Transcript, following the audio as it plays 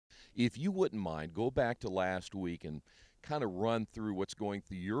If you wouldn't mind, go back to last week and kind of run through what's going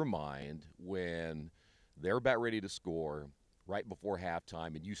through your mind when they're about ready to score right before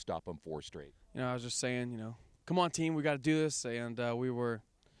halftime and you stop them four straight. I was just saying, come on, team, we got to do this, and we were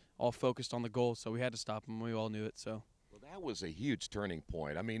all focused on the goal, so we had to stop them. We all knew it, so. Well, that was a huge turning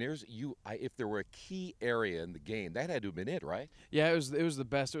point. I mean, if there were a key area in the game, that had to have been it, right? Yeah, it was the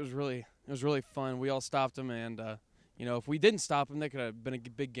best. It was really fun. We all stopped them, and if we didn't stop them, they could have been a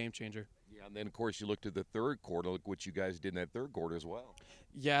big game changer. Yeah, and then of course you looked at the third quarter. Look what you guys did in that third quarter as well.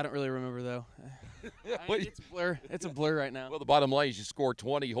 Yeah, I don't really remember though. It's a blur. It's a blur right now. Well, the bottom line is you score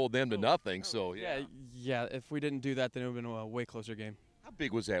 20, you hold them to nothing. So yeah. Yeah. If we didn't do that, then it would have been a way closer game. How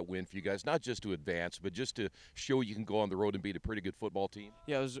big was that win for you guys? Not just to advance, but just to show you can go on the road and beat a pretty good football team.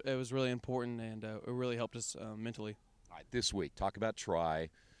 Yeah, it was really important, and it really helped us mentally. All right, this week, talk about try.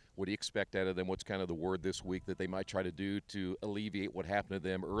 What do you expect out of them? What's kind of the word this week that they might try to do to alleviate what happened to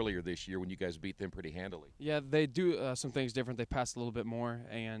them earlier this year when you guys beat them pretty handily? Yeah, they do some things different. They pass a little bit more,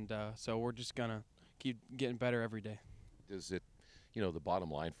 and so we're just gonna keep getting better every day. Does it, the bottom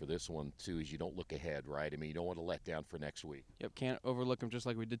line for this one too is you don't look ahead, right? I mean, you don't want to let down for next week. Yep, can't overlook them just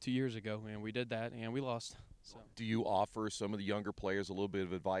like we did 2 years ago, and we did that, and we lost. So. Do you offer some of the younger players a little bit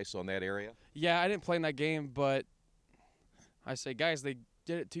of advice on that area? Yeah, I didn't play in that game, but I say, guys, they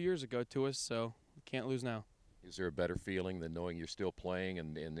did it 2 years ago to us, so we can't lose now. Is there a better feeling than knowing you're still playing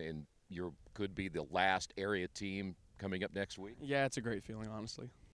and you could be the last area team coming up next week? Yeah, it's a great feeling, honestly.